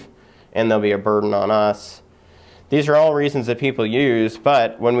life and they'll be a burden on us. These are all reasons that people use,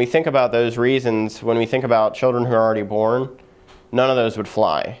 but when we think about those reasons, when we think about children who are already born, none of those would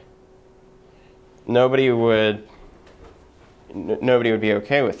fly. Nobody would be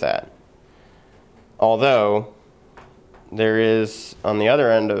okay with that. Although, there is, on the other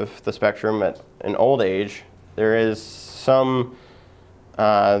end of the spectrum, at an old age, there is some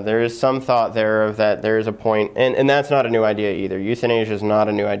thought there of that there is a point, and that's not a new idea either. Euthanasia is not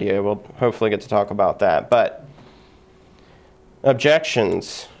a new idea. We'll hopefully get to talk about that. But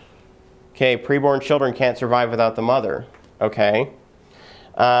objections. Okay, preborn children can't survive without the mother. Okay.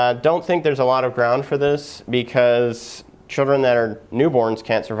 Don't think there's a lot of ground for this, because children that are newborns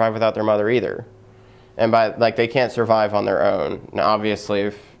can't survive without their mother either. And they can't survive on their own. Now, obviously,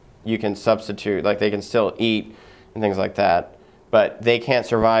 if you can substitute, they can still eat and things like that, but they can't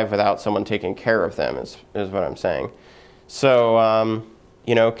survive without someone taking care of them, is what I'm saying. So,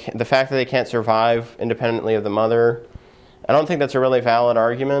 the fact that they can't survive independently of the mother, I don't think that's a really valid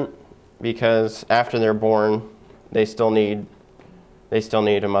argument, because after they're born, they still need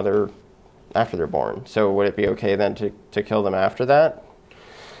a mother after they're born. So would it be okay then to kill them after that?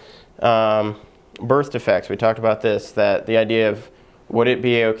 Birth defects, we talked about this, that the idea of would it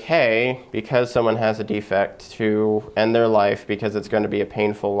be okay because someone has a defect to end their life because it's going to be a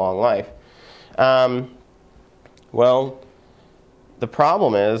painful, long life? Well, the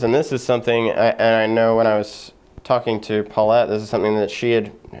problem is, and this is something, and I know when I was talking to Paulette, this is something that she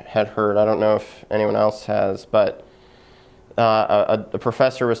had heard. I don't know if anyone else has, but a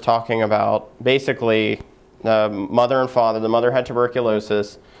professor was talking about basically mother and father. The mother had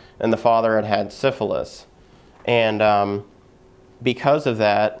tuberculosis and the father had syphilis. And because of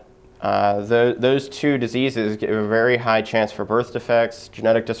that, those two diseases give a very high chance for birth defects,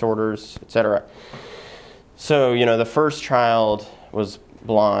 genetic disorders, etc. So, the first child was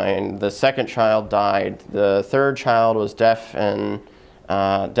blind, the second child died, the third child was deaf and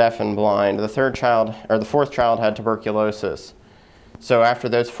blind, the fourth child had tuberculosis. So after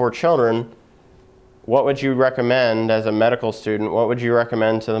those 4 children, what would you recommend as a medical student? What would you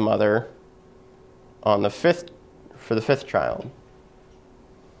recommend to the mother on for the 5th child?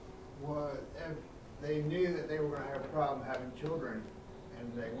 Well, if they knew that they were going to have a problem having children,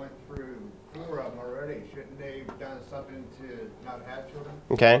 and they went through 4 of them already, shouldn't they have done something to not have children?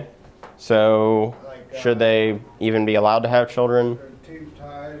 Okay. So should they even be allowed to have children? Or tubes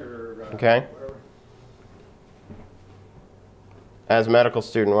tied, or okay. whatever. As a medical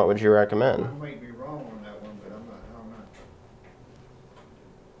student, what would you recommend? I might be wrong on that one, but I'm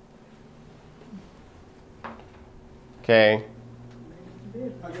not. Okay.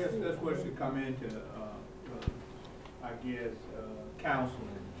 I guess that's what should come into I guess, counseling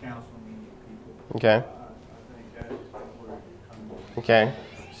people. Okay. I think that's where it comes in. Okay. I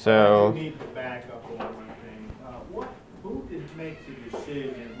So, do need to back up on one thing. Who makes the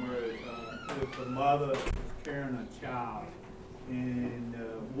decision where if the mother is carrying a child and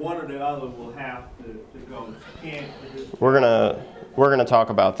one or the other will have to go? She can't. we're gonna talk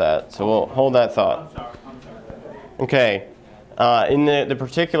about that. So we'll hold that thought. I'm sorry. Okay. In the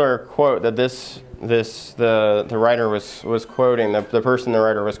particular quote that the writer was quoting, the person the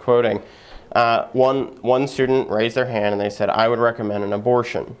writer was quoting, one student raised their hand and they said, "I would recommend an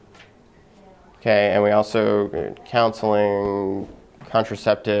abortion." Okay, and we also counseling,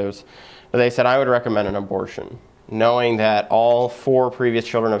 contraceptives, but they said, "I would recommend an abortion," knowing that all 4 previous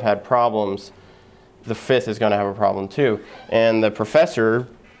children have had problems. The 5th is going to have a problem too. And the professor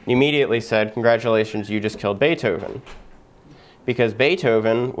immediately said, "Congratulations, you just killed Beethoven." Because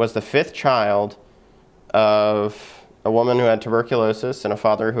Beethoven was the 5th child of a woman who had tuberculosis and a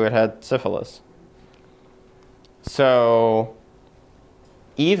father who had had syphilis. So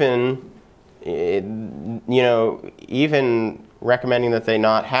even, even recommending that they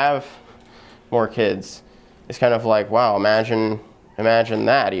not have more kids is kind of like, wow, imagine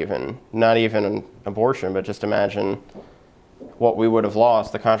that even. Not even an abortion, but just imagine what we would have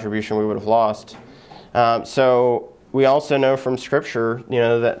lost, the contribution we would have lost. So we also know from Scripture,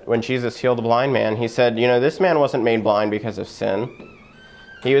 that when Jesus healed the blind man, he said, this man wasn't made blind because of sin.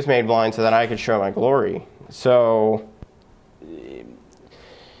 He was made blind so that I could show my glory. So,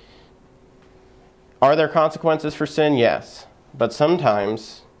 are there consequences for sin? Yes. But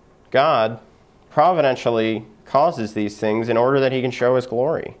sometimes God providentially causes these things in order that he can show his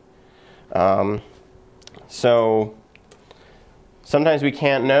glory. So, sometimes we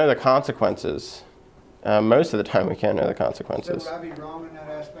can't know the consequences. Most of the time we can't know the consequences. So would I be wrong in that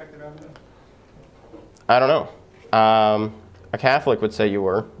aspect that I'm in? I don't know. A Catholic would say you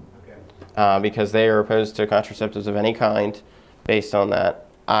were, because they are opposed to contraceptives of any kind based on that.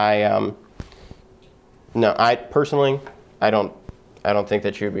 No, I personally, I don't think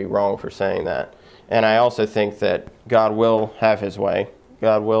that you'd be wrong for saying that. And I also think that God will have his way.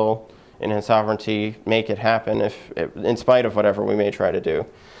 God will, in his sovereignty, make it happen in spite of whatever we may try to do.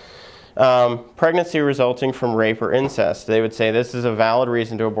 Pregnancy resulting from rape or incest. They would say this is a valid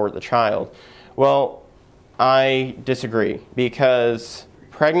reason to abort the child. Well, I disagree, because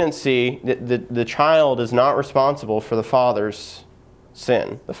pregnancy, the child is not responsible for the father's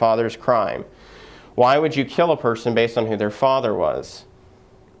sin, the father's crime. Why would you kill a person based on who their father was?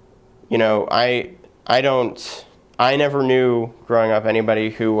 I never knew growing up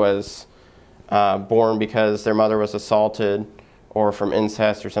anybody who was born because their mother was assaulted or from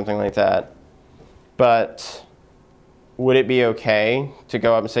incest or something like that. But would it be okay to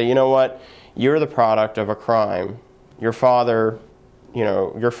go up and say, you know what, you're the product of a crime. Your father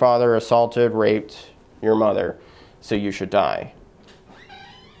assaulted, raped your mother, so you should die.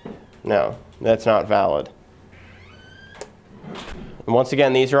 No, that's not valid. And once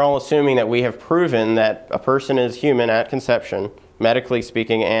again, these are all assuming that we have proven that a person is human at conception, medically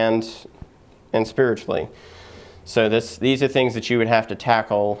speaking and spiritually. So these are things that you would have to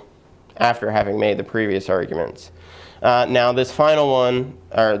tackle after having made the previous arguments. Now this final one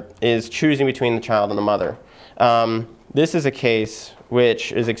is choosing between the child and the mother. This is a case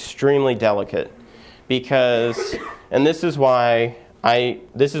which is extremely delicate because, and this is why I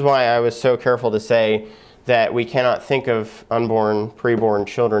was so careful to say that we cannot think of unborn, preborn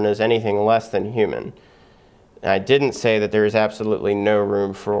children as anything less than human. I didn't say that there is absolutely no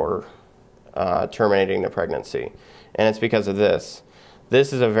room for terminating the pregnancy, and it's because of this.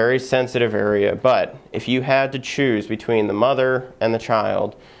 This is a very sensitive area, but if you had to choose between the mother and the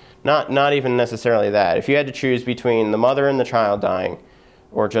child, not even necessarily that, if you had to choose between the mother and the child dying,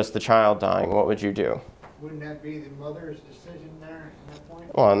 or just the child dying, what would you do? Wouldn't that be the mother's decision there at that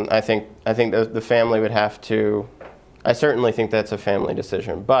point? Well, and I think the family would have to, I certainly think that's a family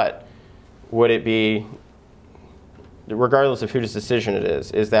decision, but would it be, regardless of whose decision it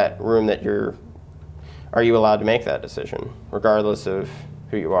is that room that are you allowed to make that decision, regardless of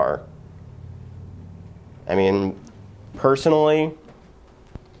who you are? I mean, personally,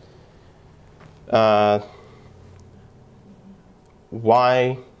 why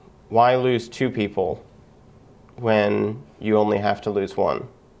lose 2 people when you only have to lose 1?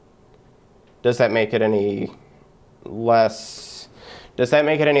 Does that make it any less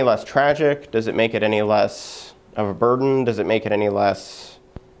tragic? Does it make it any less of a burden? Does it make it any less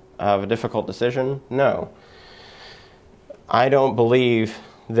of a difficult decision? No. I don't believe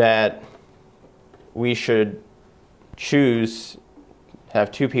that we should choose to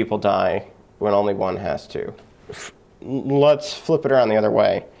have 2 people die when only 1 has to. let's flip it around the other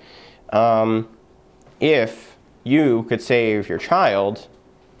way. If you could save your child,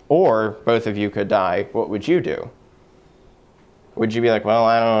 or both of you could die, what would you do? Would you be like, well,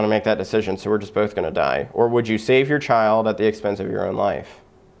 I don't want to make that decision, so we're just both going to die? Or would you save your child at the expense of your own life?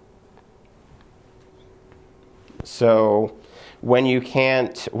 So when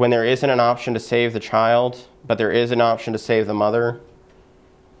there isn't an option to save the child, but there is an option to save the mother,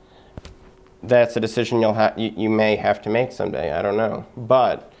 that's a decision you may have to make someday. I don't know.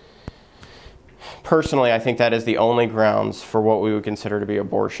 But personally, I think that is the only grounds for what we would consider to be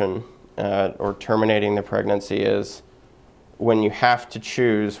abortion or terminating the pregnancy, is when you have to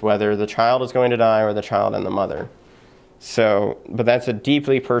choose whether the child is going to die or the child and the mother. So, but that's a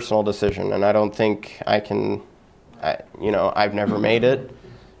deeply personal decision, and I don't think I can, I've never made it.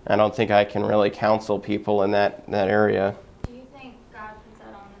 I don't think I can really counsel people in that area. Do you think God puts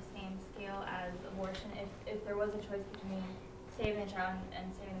that on the same scale as abortion? If there was a choice between saving the child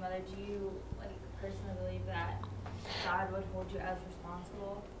and saving the mother, do you personally believe that God would hold you as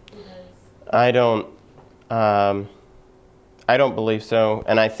responsible? Because I don't believe so,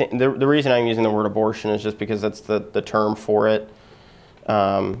 and I think the reason I'm using the word abortion is just because that's the term for it.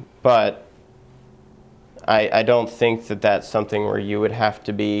 But I don't think that that's something where you would have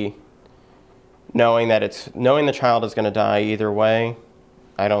to be knowing the child is going to die either way.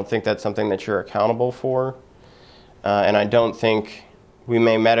 I don't think that's something that you're accountable for, and I don't think we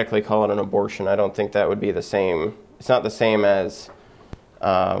may medically call it an abortion. I don't think that would be the same. It's not the same as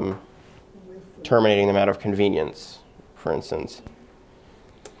terminating them out of convenience, for instance.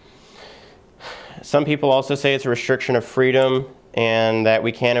 Some people also say it's a restriction of freedom and that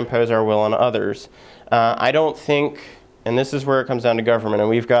we can't impose our will on others. I don't think, and this is where it comes down to government, and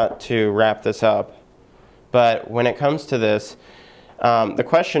we've got to wrap this up, but when it comes to this, the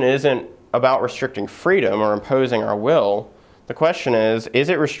question isn't about restricting freedom or imposing our will. The question is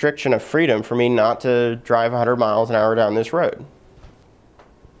it restriction of freedom for me not to drive 100 miles an hour down this road?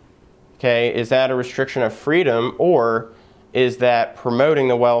 Okay, is that a restriction of freedom, or is that promoting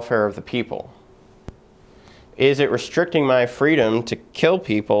the welfare of the people? Is it restricting my freedom to kill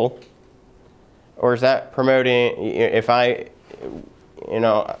people, or is that promoting, if I'm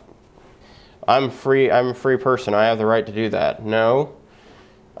a free person, I have the right to do that? No,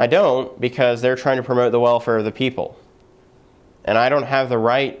 I don't, because they're trying to promote the welfare of the people. And I don't have the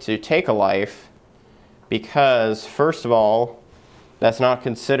right to take a life because, first of all, that's not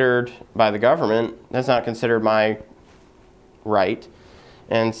considered by the government. That's not considered my right.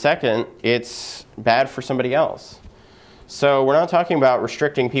 And second, it's bad for somebody else. So we're not talking about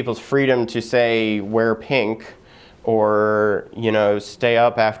restricting people's freedom to, say, wear pink or, stay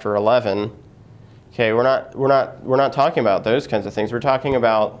up after 11. Okay, we're not talking about those kinds of things. We're talking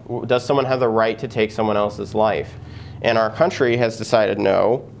about, does someone have the right to take someone else's life? And our country has decided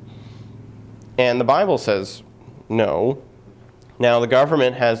no. And the Bible says no. Now, the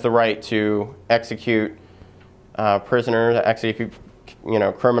government has the right to execute prisoners, execute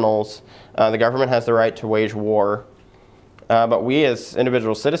criminals. The government has the right to wage war. But we as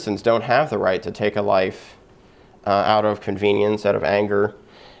individual citizens don't have the right to take a life out of convenience, out of anger.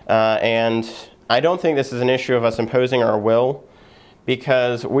 And I don't think this is an issue of us imposing our will,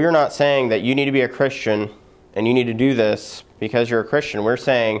 because we're not saying that you need to be a Christian and you need to do this because you're a Christian. We're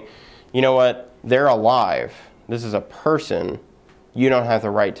saying, you know what, they're alive. This is a person. You don't have the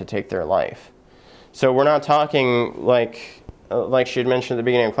right to take their life. So we're not talking like she had mentioned at the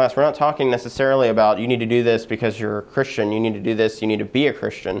beginning of class, we're not talking necessarily about you need to do this because you're a Christian, you need to do this, you need to be a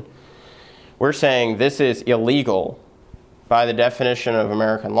Christian. We're saying this is illegal by the definition of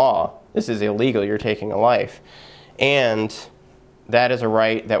American law. This is illegal, you're taking a life. And that is a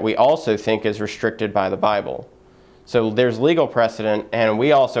right that we also think is restricted by the Bible. So there's legal precedent, and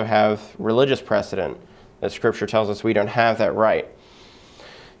we also have religious precedent that Scripture tells us we don't have that right.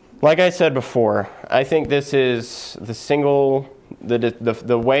 Like I said before, I think this is the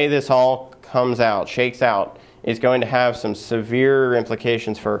way this all comes out, shakes out, is going to have some severe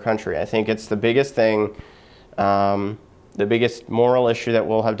implications for our country. I think it's the biggest thing, the biggest moral issue that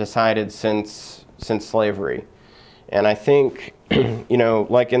we'll have decided since slavery. And I think,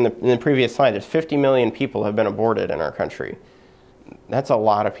 like in the previous slide, there's 50 million people have been aborted in our country. That's a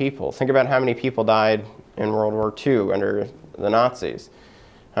lot of people. Think about how many people died in World War II under the Nazis.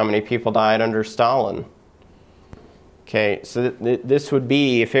 How many people died under Stalin? Okay, so this would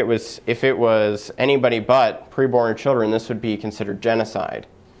be, if it was anybody but preborn children, this would be considered genocide.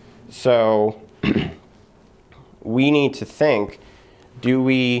 So we need to think, are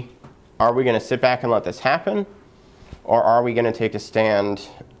we going to sit back and let this happen? Or are we going to take a stand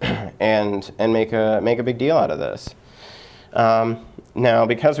and make a big deal out of this? Now,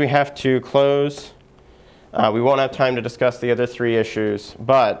 because we have to close, we won't have time to discuss the other 3 issues,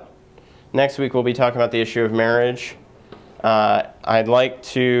 but next week we'll be talking about the issue of marriage. I'd like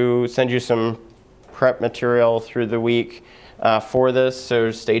to send you some prep material through the week for this,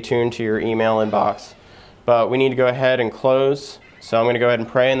 so stay tuned to your email inbox. But we need to go ahead and close, so I'm going to go ahead and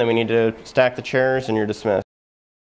pray, and then we need to stack the chairs, and you're dismissed.